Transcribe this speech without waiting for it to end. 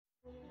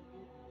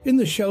In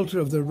the shelter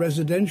of the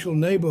residential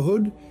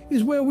neighborhood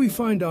is where we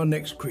find our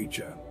next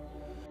creature.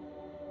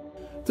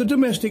 The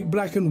domestic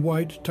black and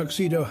white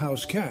tuxedo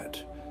house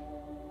cat.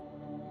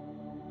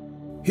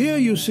 Here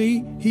you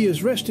see he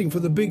is resting for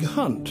the big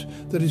hunt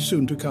that is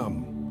soon to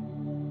come.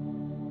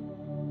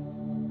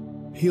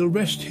 He'll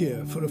rest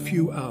here for a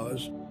few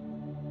hours.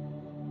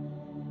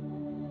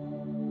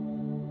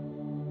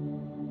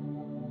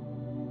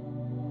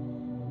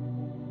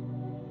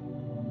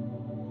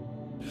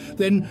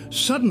 Then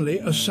suddenly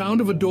a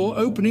sound of a door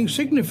opening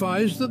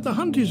signifies that the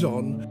hunt is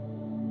on.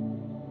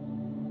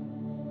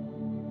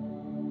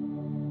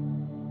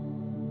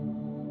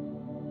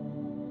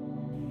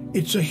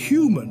 It's a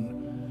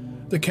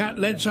human. The cat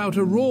lets out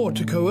a roar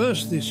to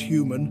coerce this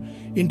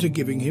human into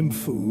giving him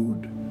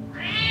food.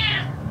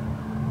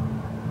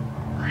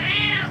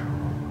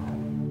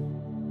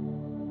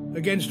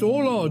 Against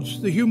all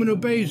odds, the human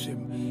obeys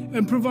him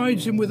and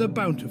provides him with a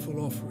bountiful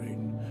offering.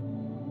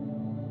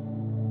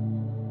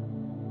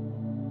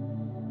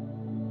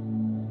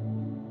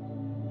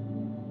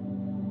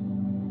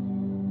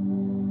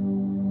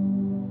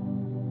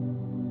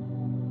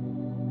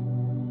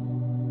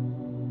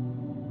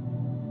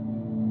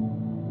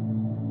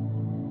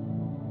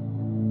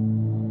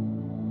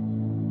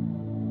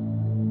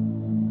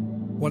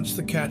 Once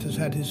the cat has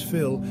had his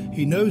fill,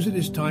 he knows it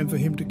is time for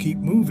him to keep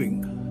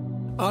moving.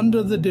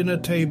 Under the dinner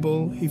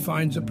table, he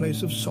finds a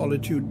place of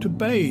solitude to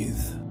bathe.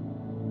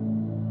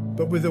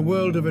 But with a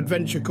world of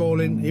adventure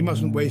calling, he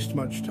mustn't waste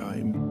much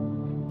time.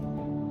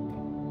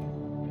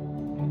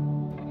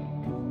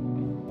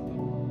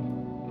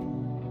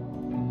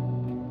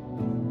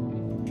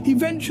 He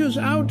ventures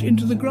out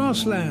into the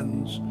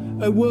grasslands,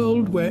 a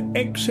world where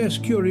excess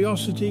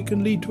curiosity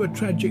can lead to a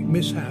tragic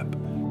mishap.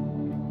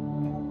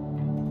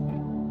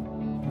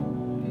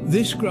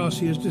 This grass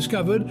he has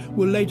discovered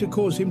will later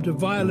cause him to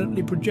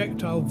violently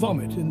projectile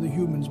vomit in the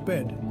human's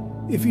bed,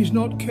 if he's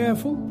not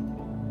careful.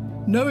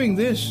 Knowing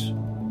this,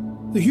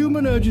 the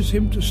human urges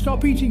him to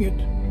stop eating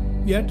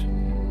it, yet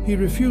he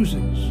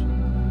refuses.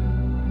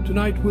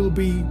 Tonight will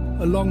be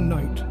a long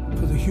night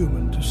for the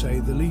human, to say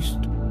the least.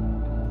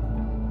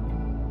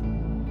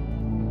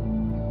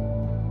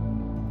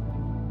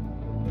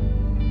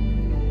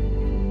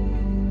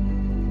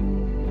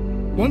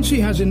 Once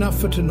he has enough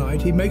for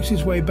tonight, he makes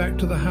his way back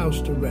to the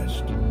house to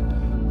rest.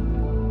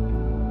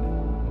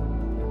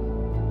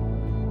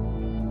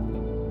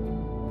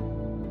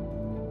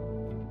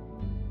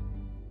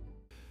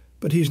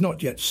 But he's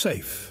not yet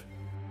safe.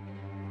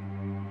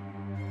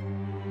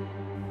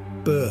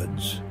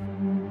 Birds.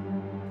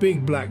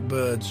 Big black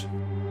birds.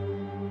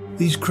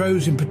 These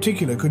crows in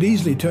particular could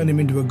easily turn him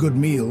into a good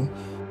meal.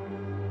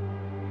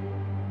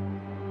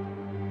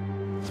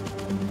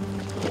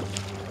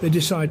 They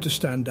decide to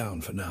stand down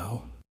for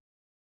now.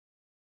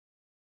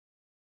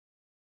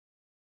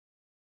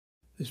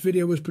 This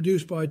video was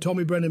produced by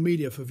Brennan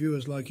Media for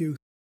viewers like you.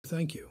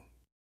 Thank you.